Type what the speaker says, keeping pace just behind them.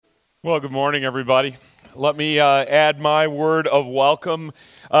Well, good morning, everybody. Let me add my word of welcome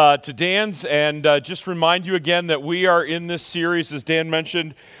to Dan's and just remind you again that we are in this series, as Dan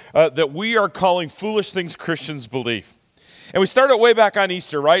mentioned, that we are calling Foolish Things Christians Believe. And we started way back on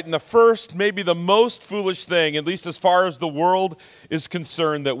Easter, right? And the first, maybe the most foolish thing, at least as far as the world is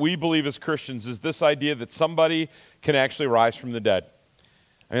concerned, that we believe as Christians is this idea that somebody can actually rise from the dead.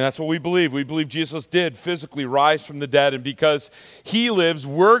 I mean, that's what we believe. We believe Jesus did physically rise from the dead, and because he lives,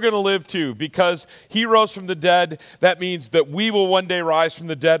 we're going to live too. Because he rose from the dead, that means that we will one day rise from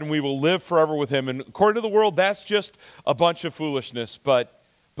the dead and we will live forever with him. And according to the world, that's just a bunch of foolishness, but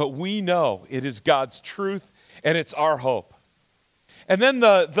we know it is God's truth and it's our hope. And then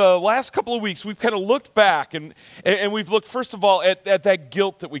the last couple of weeks, we've kind of looked back, and we've looked, first of all, at that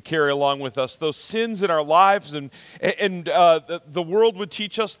guilt that we carry along with us, those sins in our lives, and the world would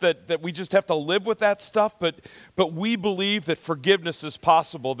teach us that we just have to live with that stuff, but we believe that forgiveness is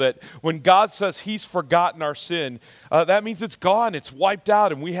possible, that when God says he's forgotten our sin, that means it's gone, it's wiped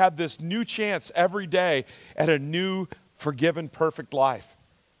out, and we have this new chance every day at a new, forgiven, perfect life.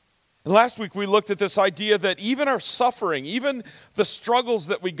 And last week we looked at this idea that even our suffering, even the struggles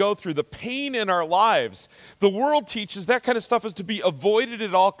that we go through, the pain in our lives, the world teaches that kind of stuff is to be avoided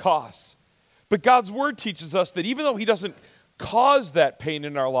at all costs. But God's word teaches us that even though he doesn't cause that pain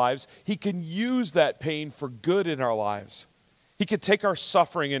in our lives, he can use that pain for good in our lives. He can take our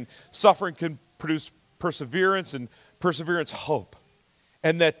suffering, and suffering can produce perseverance, and perseverance hope.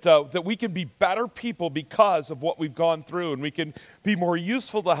 And that we can be better people because of what we've gone through, and we can be more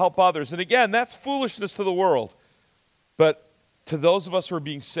useful to help others. And again, that's foolishness to the world. But to those of us who are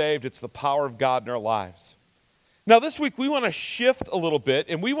being saved, it's the power of God in our lives. Now this week we want to shift a little bit,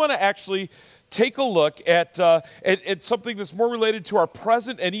 and we want to actually take a look at something that's more related to our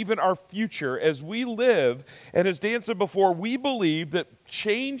present and even our future as we live. And as Dan said before, we believe that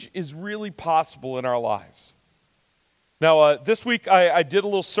change is really possible in our lives. Now, this week I did a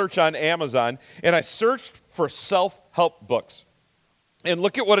little search on Amazon, and I searched for self-help books. And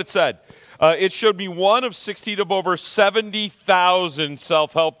look at what it said. It showed me one of 16 of over 70,000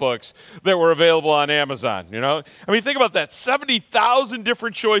 self-help books that were available on Amazon, you know? I mean, think about that, 70,000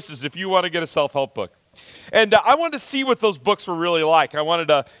 different choices if you want to get a self-help book. And I wanted to see what those books were really like. I wanted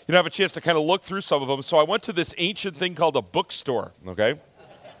to have a chance to kind of look through some of them. So I went to this ancient thing called a bookstore, okay?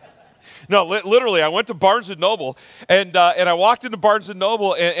 No, literally, I went to Barnes & Noble, and I walked into Barnes &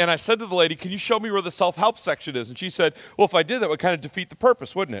 Noble, and I said to the lady, can you show me where the self-help section is? And she said, well, if I did, that would kind of defeat the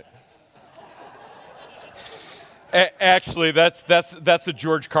purpose, wouldn't it? Actually, that's a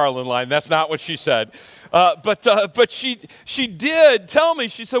George Carlin line. That's not what she said. But she did tell me,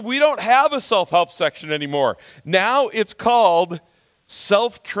 she said, we don't have a self-help section anymore. Now it's called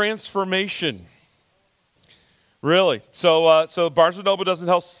self-transformation. Really? So Barnes & Noble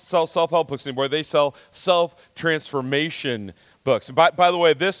doesn't sell self-help books anymore. They sell self-transformation books. And by the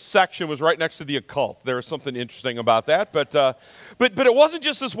way, this section was right next to the occult. There was something interesting about that. But it wasn't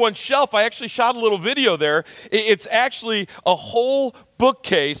just this one shelf. I actually shot a little video there. It's actually a whole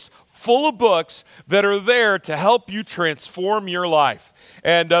bookcase full of books that are there to help you transform your life.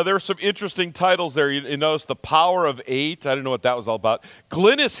 And there are some interesting titles there. You notice The Power of Eight. I don't know what that was all about.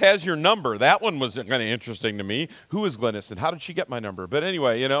 Glynis Has Your Number. That one was kind of interesting to me. Who is Glynis and how did she get my number? But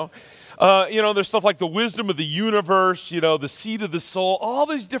anyway, there's stuff like The Wisdom of the Universe, The Seed of the Soul, all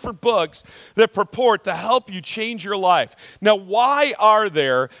these different books that purport to help you change your life. Now, why are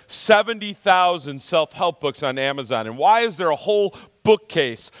there 70,000 self-help books on Amazon? And why is there a whole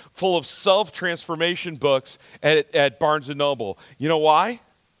bookcase full of self-transformation books at Barnes & Noble? You know why?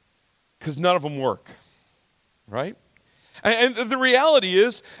 Because none of them work, right? And the reality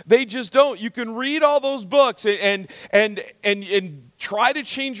is they just don't. You can read all those books and try to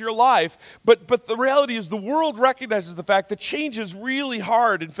change your life, but the reality is the world recognizes the fact that change is really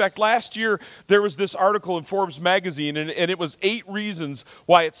hard. In fact, last year there was this article in Forbes magazine, and it was 8 reasons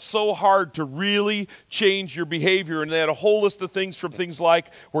why it's so hard to really change your behavior. And they had a whole list of things, from things like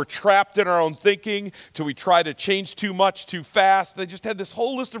we're trapped in our own thinking to we try to change too much too fast. They just had this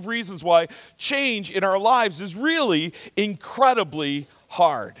whole list of reasons why change in our lives is really incredibly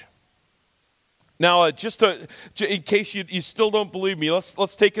hard. Now, in case you still don't believe me,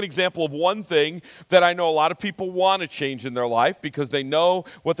 let's take an example of one thing that I know a lot of people want to change in their life because they know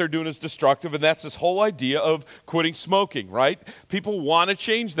what they're doing is destructive, and that's this whole idea of quitting smoking, right? People want to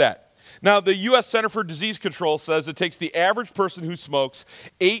change that. Now, the U.S. Center for Disease Control says it takes the average person who smokes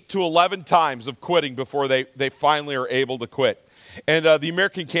 8 to 11 times of quitting before they finally are able to quit. And the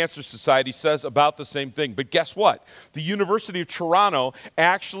American Cancer Society says about the same thing. But guess what? The University of Toronto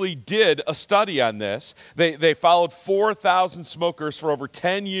actually did a study on this. They followed 4,000 smokers for over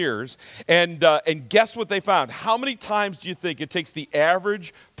 10 years. And guess what they found? How many times do you think it takes the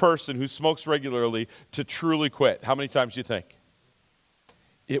average person who smokes regularly to truly quit? How many times do you think?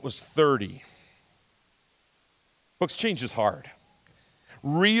 It was 30. Folks, change is hard.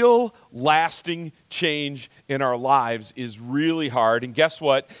 Real, lasting change in our lives is really hard. And guess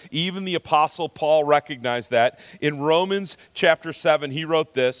what? Even the Apostle Paul recognized that. In Romans chapter 7, he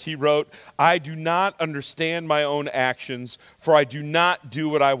wrote this. He wrote, I do not understand my own actions, for I do not do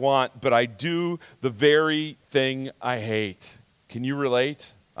what I want, but I do the very thing I hate. Can you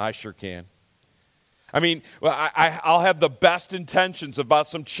relate? I sure can. I mean, I'll have the best intentions about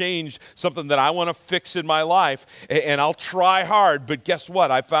some change, something that I want to fix in my life, and I'll try hard. But guess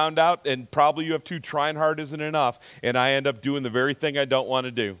what? I found out, and probably you have too, trying hard isn't enough, and I end up doing the very thing I don't want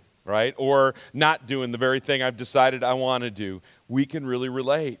to do, right? Or not doing the very thing I've decided I want to do. We can really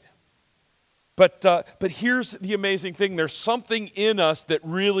relate. But here's the amazing thing. There's something in us that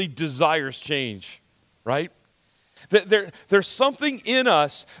really desires change, right? There's something in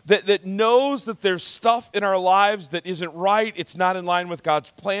us that knows that there's stuff in our lives that isn't right. It's not in line with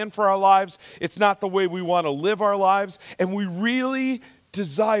God's plan for our lives. It's not the way we want to live our lives. And we really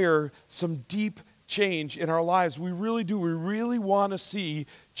desire some deep change in our lives. We really do. We really want to see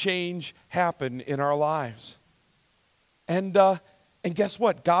change happen in our lives. And guess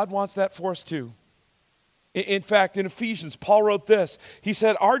what? God wants that for us too. In fact, in Ephesians, Paul wrote this. He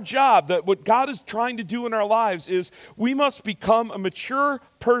said, our job, that what God is trying to do in our lives is we must become a mature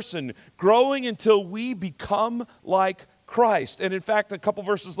person, growing until we become like Christ. And in fact, a couple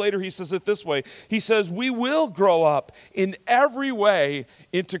verses later, he says it this way. He says, we will grow up in every way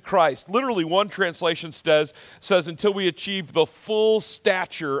into Christ. Literally, one translation says until we achieve the full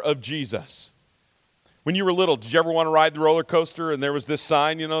stature of Jesus. When you were little, did you ever want to ride the roller coaster and there was this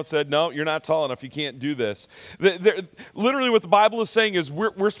sign, that said, no, you're not tall enough, you can't do this. Literally what the Bible is saying is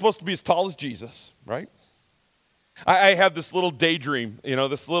we're supposed to be as tall as Jesus, right? I have this little daydream,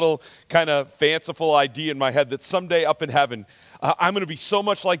 this little kind of fanciful idea in my head that someday up in heaven, I'm going to be so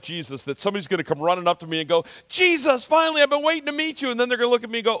much like Jesus that somebody's going to come running up to me and go, Jesus, finally, I've been waiting to meet you. And then they're going to look at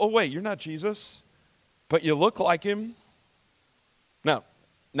me and go, oh, wait, you're not Jesus, but you look like him. No.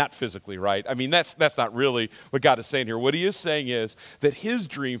 Not physically, right? I mean, that's not really what God is saying here. What he is saying is that his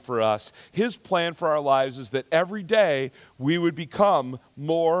dream for us, his plan for our lives is that every day we would become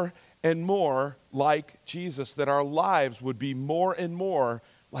more and more like Jesus, that our lives would be more and more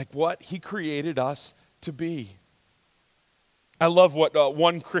like what he created us to be. I love what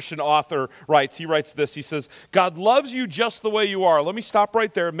one Christian author writes. He writes this. He says, God loves you just the way you are. Let me stop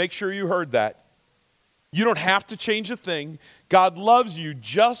right there and make sure you heard that. You don't have to change a thing. God loves you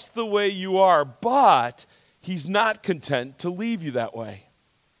just the way you are, but he's not content to leave you that way.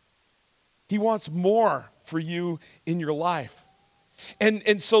 He wants more for you in your life.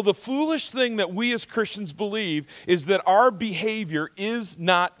 And so the foolish thing that we as Christians believe is that our behavior is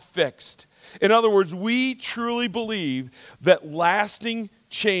not fixed. In other words, we truly believe that lasting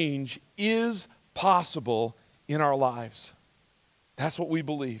change is possible in our lives. That's what we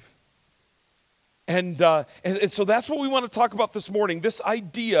believe. And so that's what we want to talk about this morning, this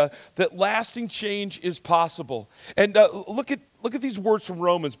idea that lasting change is possible. And look at these words from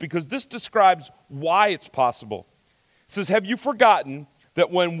Romans, because this describes why it's possible. It says, have you forgotten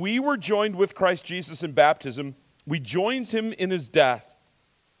that when we were joined with Christ Jesus in baptism, we joined him in his death?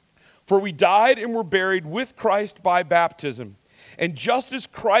 For we died and were buried with Christ by baptism. And just as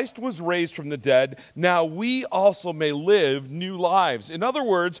Christ was raised from the dead, now we also may live new lives. In other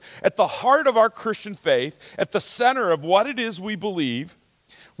words, at the heart of our Christian faith, at the center of what it is we believe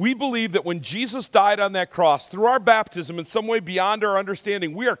that when Jesus died on that cross, through our baptism in some way beyond our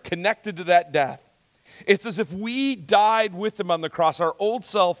understanding, we are connected to that death. It's as if we died with him on the cross. Our old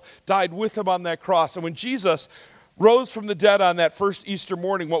self died with him on that cross. And when Jesus rose from the dead on that first Easter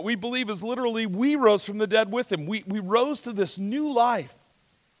morning, what we believe is literally we rose from the dead with him. We rose to this new life.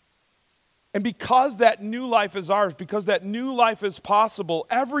 And because that new life is ours, because that new life is possible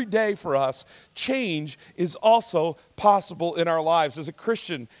every day for us, change is also possible in our lives. As a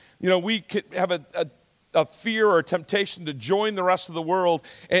Christian, we could have a fear or a temptation to join the rest of the world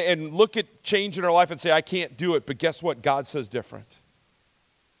and look at change in our life and say, I can't do it. But guess what? God says different.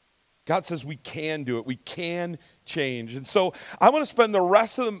 God says we can do it. We can change. And so I want to spend the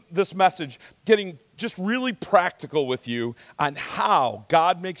rest of this message getting just really practical with you on how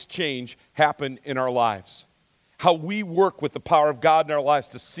God makes change happen in our lives. how we work with the power of God in our lives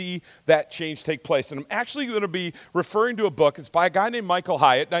to see that change take place. And I'm actually going to be referring to a book. It's by a guy named Michael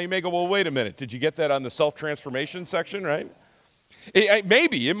Hyatt. Now you may go, well, wait a minute. Did you get that on the self-transformation section, right?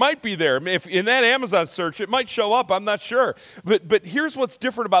 Maybe. It might be there. If in that Amazon search, it might show up. I'm not sure. But here's what's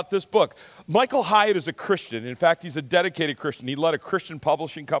different about this book. Michael Hyatt is a Christian. In fact, he's a dedicated Christian. He led a Christian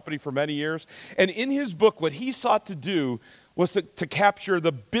publishing company for many years. And in his book, what he sought to do was to capture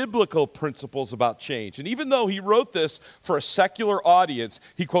the biblical principles about change. And even though he wrote this for a secular audience,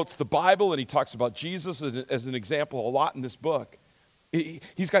 he quotes the Bible and he talks about Jesus as an example a lot in this book.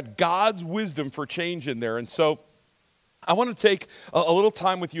 He's got God's wisdom for change in there. And so I want to take a little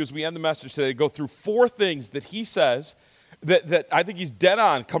time with you as we end the message today to go through 4 things that he says that I think he's dead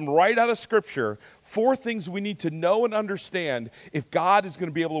on, come right out of Scripture. 4 things we need to know and understand if God is going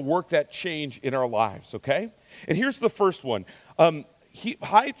to be able to work that change in our lives, okay? And here's the first one.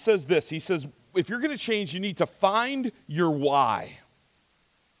 Hyatt says this. He says, if you're going to change, you need to find your why.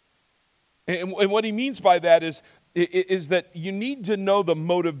 And what he means by that is that you need to know the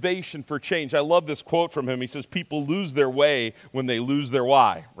motivation for change. I love this quote from him. He says, people lose their way when they lose their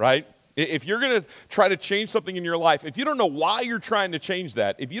why, right? If you're going to try to change something in your life, if you don't know why you're trying to change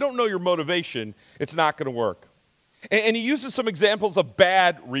that, if you don't know your motivation, it's not going to work. And he uses some examples of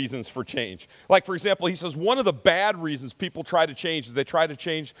bad reasons for change. Like, for example, he says one of the bad reasons people try to change is they try to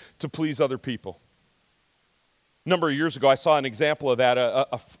change to please other people. A number of years ago, I saw an example of that.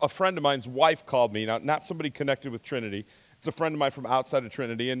 A friend of mine's wife called me, now, not somebody connected with Trinity. It's a friend of mine from outside of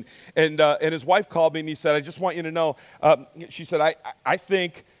Trinity. And his wife called me and he said, I just want you to know, she said, I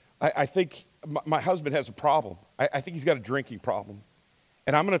think my husband has a problem. I think he's got a drinking problem.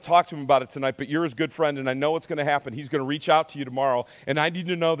 And I'm going to talk to him about it tonight, but you're his good friend, and I know what's going to happen. He's going to reach out to you tomorrow, and I need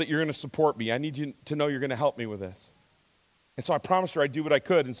to know that you're going to support me. I need you to know you're going to help me with this. And so I promised her I'd do what I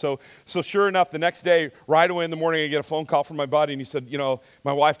could. And so sure enough, the next day, right away in the morning, I get a phone call from my buddy, and he said,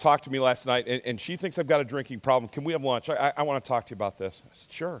 my wife talked to me last night, and she thinks I've got a drinking problem. Can we have lunch? I want to talk to you about this. I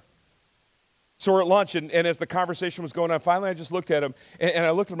said, sure. So we're at lunch, and as the conversation was going on, finally I just looked at him, and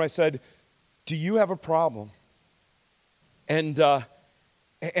I looked at him, I said, do you have a problem? And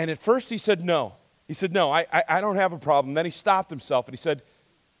at first he said no. He said, no, I don't have a problem. Then he stopped himself, and he said,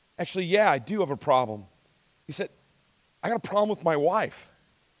 actually, yeah, I do have a problem. He said, I got a problem with my wife.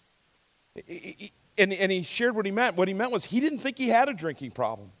 And he shared what he meant. What he meant was he didn't think he had a drinking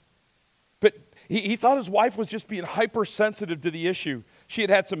problem. But he thought his wife was just being hypersensitive to the issue. She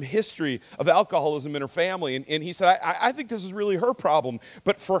had some history of alcoholism in her family. And he said, I think this is really her problem.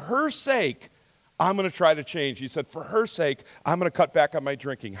 But for her sake, I'm going to try to change. He said, for her sake, I'm going to cut back on my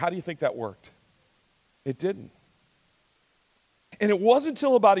drinking. How do you think that worked? It didn't. And it wasn't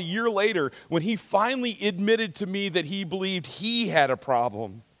until about a year later when he finally admitted to me that he believed he had a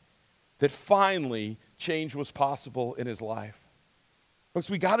problem that finally change was possible in his life. Folks,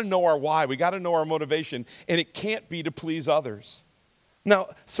 we got to know our why. We got to know our motivation, and it can't be to please others. Now,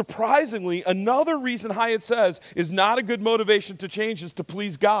 surprisingly, another reason Hyatt says is not a good motivation to change is to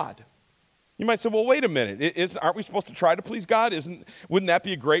please God. You might say, well, wait a minute. Aren't we supposed to try to please God? Wouldn't that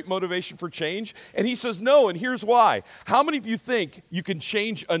be a great motivation for change? And he says no, and here's why. How many of you think you can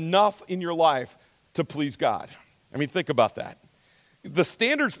change enough in your life to please God? I mean, think about that. The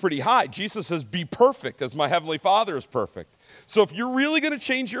standard's pretty high. Jesus says, be perfect as my heavenly Father is perfect. So if you're really going to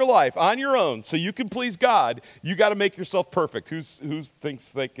change your life on your own so you can please God, you got to make yourself perfect. Who thinks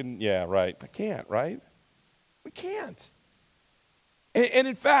they can? Yeah, right. I can't, right? We can't. And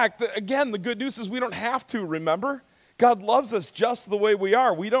in fact, again, the good news is we don't have to, remember? God loves us just the way we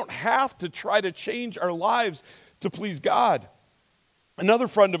are. We don't have to try to change our lives to please God. Another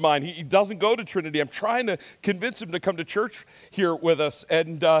friend of mine, he doesn't go to Trinity. I'm trying to convince him to come to church here with us.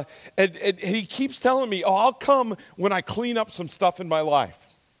 And he keeps telling me, I'll come when I clean up some stuff in my life.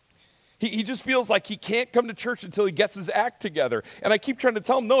 He just feels like he can't come to church until he gets his act together. And I keep trying to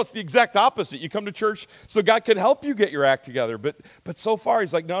tell him, no, it's the exact opposite. You come to church so God can help you get your act together. But so far,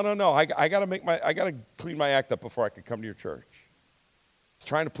 he's like, no. I got to clean my act up before I can come to your church. He's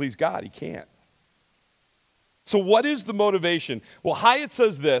trying to please God. He can't. So what is the motivation? Well, Hyatt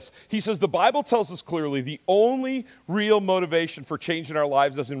says this. He says the Bible tells us clearly the only real motivation for changing our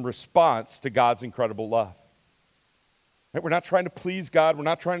lives is in response to God's incredible love. Right? We're not trying to please God. We're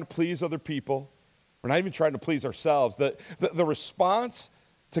not trying to please other people. We're not even trying to please ourselves. The response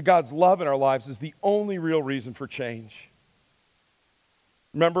to God's love in our lives is the only real reason for change.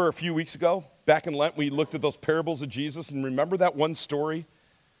 Remember a few weeks ago, back in Lent, we looked at those parables of Jesus, and remember that one story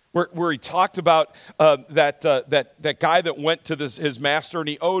where he talked about that guy that went to his master, and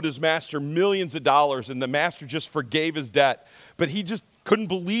he owed his master millions of dollars, and the master just forgave his debt. But he just couldn't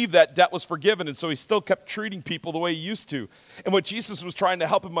believe that debt was forgiven, and so he still kept treating people the way he used to. And what Jesus was trying to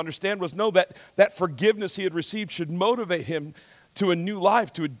help him understand was, no, that forgiveness he had received should motivate him to a new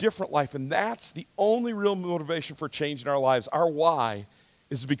life, to a different life. And that's the only real motivation for change in our lives. Our why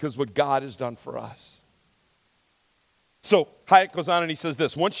is because what God has done for us. So Hyatt goes on and he says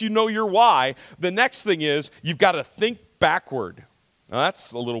this: once you know your why, the next thing is you've got to think backward. Now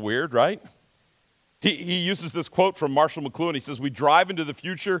that's a little weird, right? He uses this quote from Marshall McLuhan. He says, we drive into the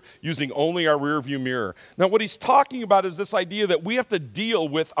future using only our rearview mirror. Now what he's talking about is this idea that we have to deal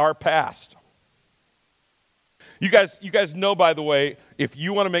with our past. You guys know, by the way, if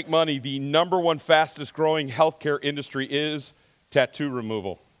you want to make money, the number one fastest growing healthcare industry is tattoo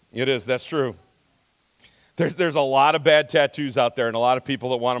removal. It is, that's true. There's a lot of bad tattoos out there and a lot of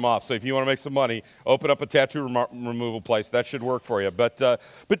people that want them off. So if you want to make some money, open up a tattoo removal place. That should work for you. But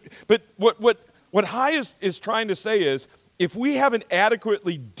what High is trying to say is, if we haven't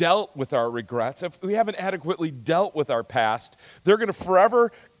adequately dealt with our regrets, if we haven't adequately dealt with our past, they're going to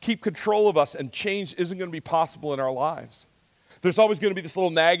forever keep control of us, and change isn't going to be possible in our lives. There's always going to be this little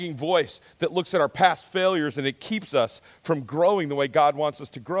nagging voice that looks at our past failures and it keeps us from growing the way God wants us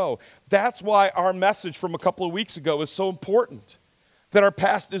to grow. That's why our message from a couple of weeks ago is so important, that our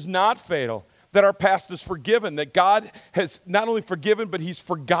past is not fatal, that our past is forgiven, that God has not only forgiven, but he's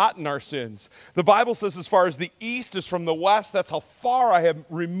forgotten our sins. The Bible says as far as the east is from the west, that's how far I have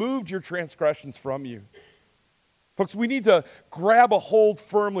removed your transgressions from you. Folks, we need to grab a hold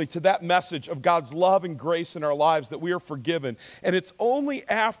firmly to that message of God's love and grace in our lives, that we are forgiven. And it's only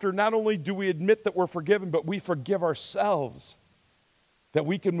after not only do we admit that we're forgiven, but we forgive ourselves, that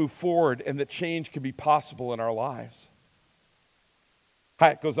we can move forward and that change can be possible in our lives.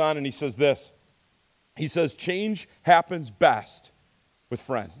 Hyatt goes on and he says this. He says, change happens best with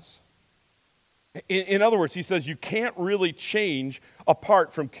friends. In other words, he says you can't really change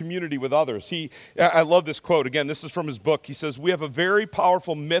apart from community with others. I love this quote. Again, this is from his book. He says, we have a very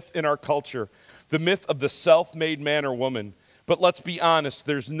powerful myth in our culture, the myth of the self-made man or woman. But let's be honest,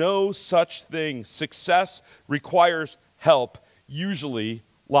 there's no such thing. Success requires help, usually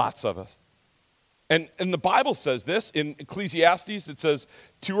lots of us. And the Bible says this. In Ecclesiastes, it says,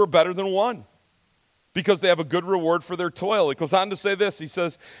 two are better than one, because they have a good reward for their toil. It goes on to say this. He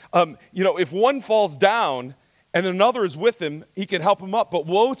says, if one falls down and another is with him, he can help him up. But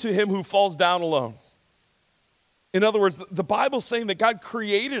woe to him who falls down alone. In other words, the Bible's saying that God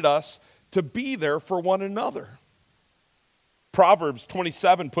created us to be there for one another. Proverbs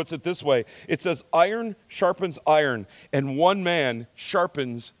 27 puts it this way. It says, iron sharpens iron, and one man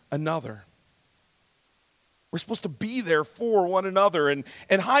sharpens another. We're supposed to be there for one another. And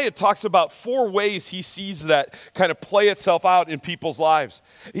Hyatt talks about 4 ways he sees that kind of play itself out in people's lives.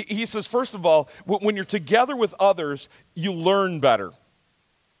 He says, first of all, when you're together with others, you learn better.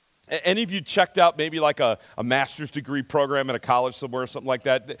 Any of you checked out maybe like a master's degree program at a college somewhere or something like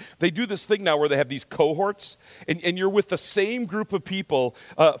that? They do this thing now where they have these cohorts, and you're with the same group of people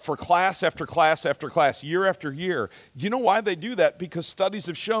for class after class after class, year after year. Do you know why they do that? Because studies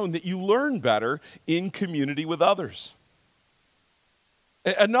have shown that you learn better in community with others.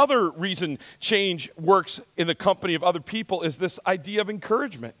 Another reason change works in the company of other people is this idea of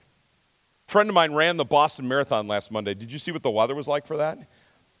encouragement. A friend of mine ran the Boston Marathon last Monday. Did you see what the weather was like for that?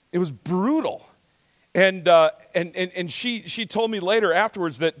 It was brutal. And she told me later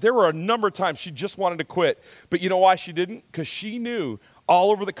afterwards that there were a number of times she just wanted to quit. But you know why she didn't? Because she knew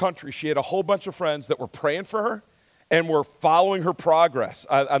all over the country she had a whole bunch of friends that were praying for her and were following her progress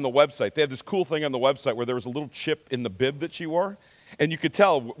on the website. They had this cool thing on the website where there was a little chip in the bib that she wore. And you could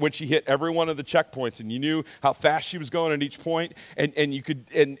tell when she hit every one of the checkpoints, and you knew how fast she was going at each point. And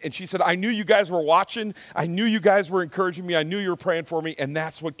she said, I knew you guys were watching. I knew you guys were encouraging me. I knew you were praying for me, and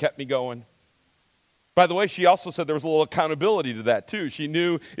that's what kept me going. By the way, she also said there was a little accountability to that too. She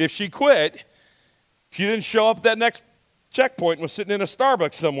knew if she quit, she didn't show up at that next checkpoint and was sitting in a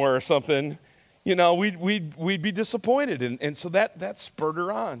Starbucks somewhere or something, we'd be disappointed. And so that spurred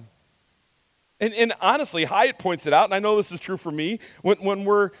her on. And honestly, Hyatt points it out, and I know this is true for me, when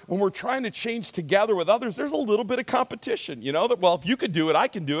we're trying to change together with others, there's a little bit of competition, that, well, if you could do it, I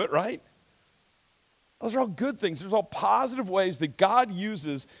can do it, right? Those are all good things. There's all positive ways that God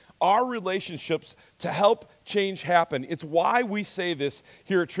uses our relationships to help change happen. It's why we say this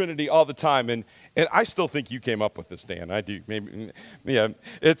here at Trinity all the time, and I still think you came up with this, Dan. I do, maybe, yeah.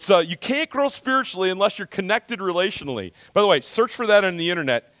 It's you can't grow spiritually unless you're connected relationally. By the way, search for that on the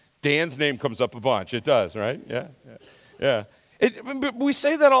internet. Dan's name comes up a bunch. It does, right? Yeah. But we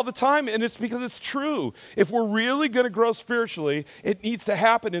say that all the time, and it's because it's true. If we're really going to grow spiritually, it needs to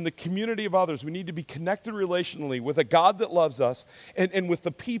happen in the community of others. We need to be connected relationally with a God that loves us and with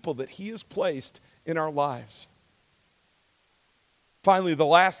the people that he has placed in our lives. Finally, the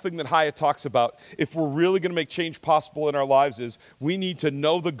last thing that Hyatt talks about, if we're really going to make change possible in our lives, is we need to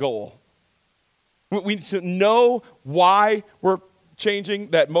know the goal. We need to know why we're changing,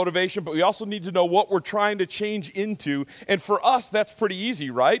 that motivation, but we also need to know what we're trying to change into. And for us, that's pretty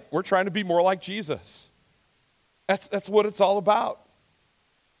easy, right? We're trying to be more like Jesus. That's what it's all about.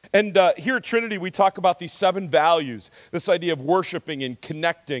 And here at Trinity, we talk about these 7 values, this idea of worshiping and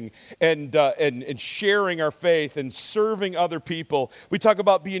connecting and sharing our faith and serving other people. We talk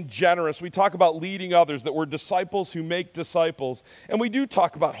about being generous. We talk about leading others, that we're disciples who make disciples. And we do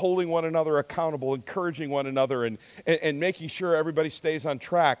talk about holding one another accountable, encouraging one another, and making sure everybody stays on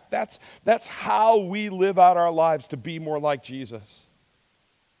track. That's how we live out our lives to be more like Jesus.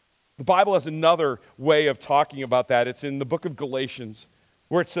 The Bible has another way of talking about that. It's in the book of Galatians,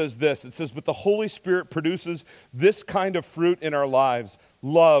 where it says this. It says, but the Holy Spirit produces this kind of fruit in our lives: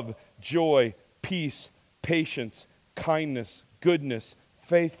 love, joy, peace, patience, kindness, goodness,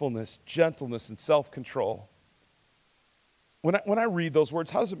 faithfulness, gentleness, and self-control. When I read those words,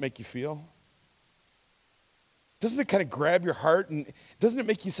 how does it make you feel? Doesn't it kind of grab your heart, and doesn't it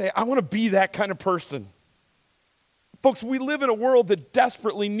make you say, I want to be that kind of person? Folks, we live in a world that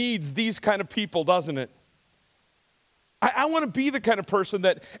desperately needs these kind of people, doesn't it? I want to be the kind of person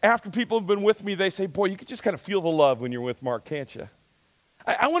that after people have been with me, they say, boy, you can just kind of feel the love when you're with Mark, can't you?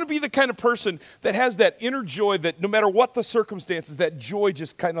 I want to be the kind of person that has that inner joy that no matter what the circumstances, that joy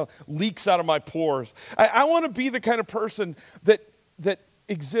just kind of leaks out of my pores. I want to be the kind of person that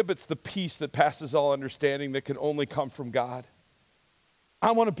exhibits the peace that passes all understanding that can only come from God.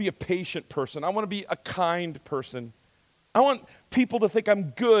 I want to be a patient person. I want to be a kind person. I want people to think I'm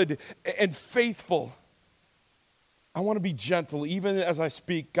good and faithful. I want to be gentle, even as I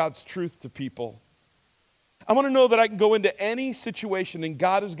speak God's truth to people. I want to know that I can go into any situation and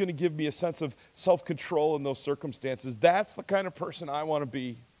God is going to give me a sense of self-control in those circumstances. That's the kind of person I want to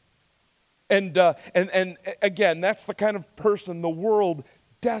be. And again, that's the kind of person the world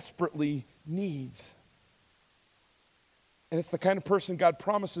desperately needs. And it's the kind of person God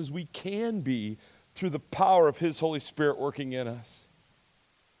promises we can be through the power of his Holy Spirit working in us.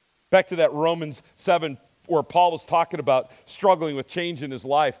 Back to that Romans 7, where Paul was talking about struggling with change in his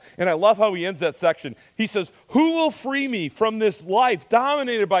life. And I love how he ends that section. He says, who will free me from this life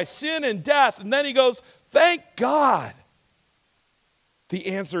dominated by sin and death? And then he goes, thank God. The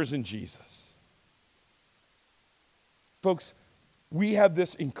answer is in Jesus. Folks, we have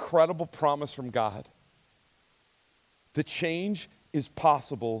this incredible promise from God. The change is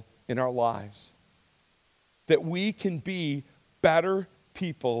possible in our lives. That we can be better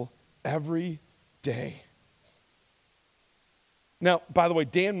people every day. Now, by the way,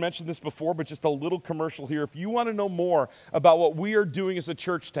 Dan mentioned this before, but just a little commercial here. If you want to know more about what we are doing as a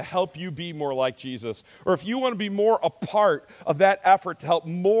church to help you be more like Jesus, or if you want to be more a part of that effort to help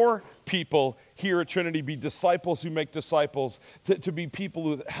more people here at Trinity be disciples who make disciples, to be people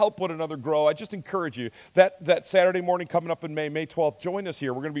who help one another grow, I just encourage you. That Saturday morning coming up in May 12th, join us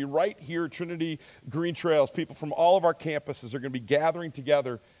here. We're going to be right here at Trinity Green Trails. People from all of our campuses are going to be gathering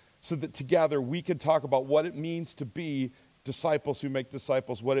together so that together we can talk about what it means to be disciples who make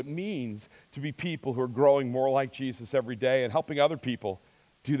disciples, what it means to be people who are growing more like Jesus every day and helping other people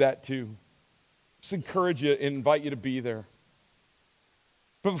do that too. Just encourage you and invite you to be there.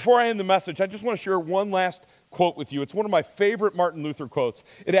 But before I end the message, I just want to share one last quote with you. It's one of my favorite Martin Luther quotes.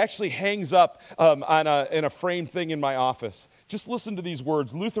 It actually hangs up in a framed thing in my office. Just listen to these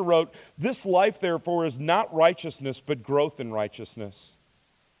words. Luther wrote, "This life, therefore, is not righteousness, but growth in righteousness.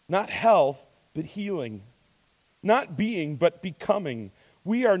 Not health, but healing. Not being, but becoming.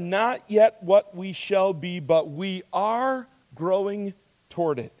 We are not yet what we shall be, but we are growing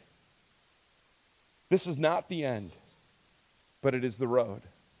toward it. This is not the end, but it is the road."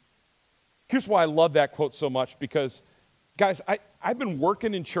 Here's why I love that quote so much, because, guys, I've been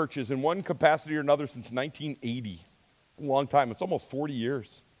working in churches in one capacity or another since 1980. It's a long time. It's almost 40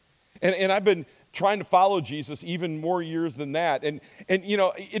 years. And I've been trying to follow Jesus even more years than that. And you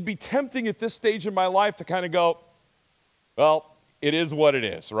know, it'd be tempting at this stage in my life to kind of go, well, it is what it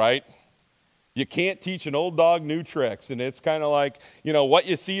is, right? You can't teach an old dog new tricks. And it's kind of like, you know, what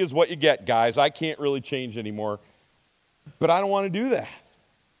you see is what you get, guys. I can't really change anymore. But I don't want to do that.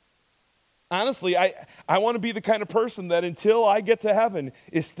 Honestly, I want to be the kind of person that until I get to heaven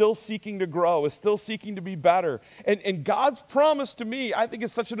is still seeking to grow, is still seeking to be better. And God's promise to me, I think,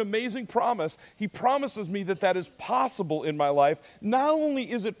 is such an amazing promise. He promises me that that is possible in my life. Not only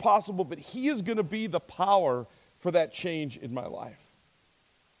is it possible, but He is going to be the power for that change in my life.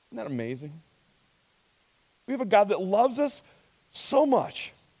 Isn't that amazing? We have a God that loves us so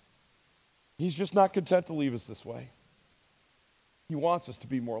much. He's just not content to leave us this way. He wants us to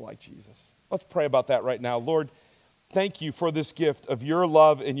be more like Jesus. Let's pray about that right now. Lord, thank you for this gift of your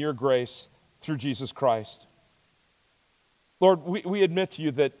love and your grace through Jesus Christ. Lord, we admit to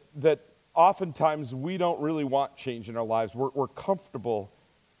you that oftentimes we don't really want change in our lives. We're comfortable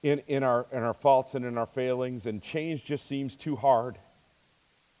in our faults and in our failings, and change just seems too hard.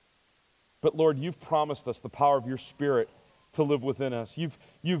 But Lord, you've promised us the power of your Spirit to live within us.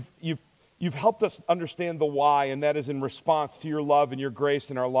 You've helped us understand the why, and that is in response to your love and your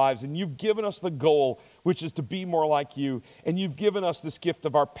grace in our lives. And you've given us the goal, which is to be more like you. And you've given us this gift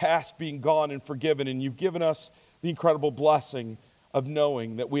of our past being gone and forgiven. And you've given us the incredible blessing of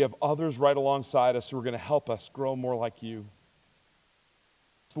knowing that we have others right alongside us who are going to help us grow more like you.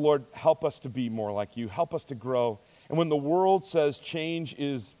 So Lord, help us to be more like you. Help us to grow. And when the world says change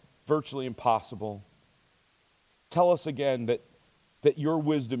is virtually impossible, tell us again that your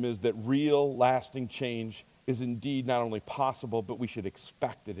wisdom is that real, lasting change is indeed not only possible, but we should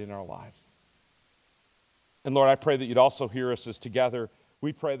expect it in our lives. And Lord, I pray that you'd also hear us as together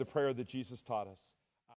we pray the prayer that Jesus taught us.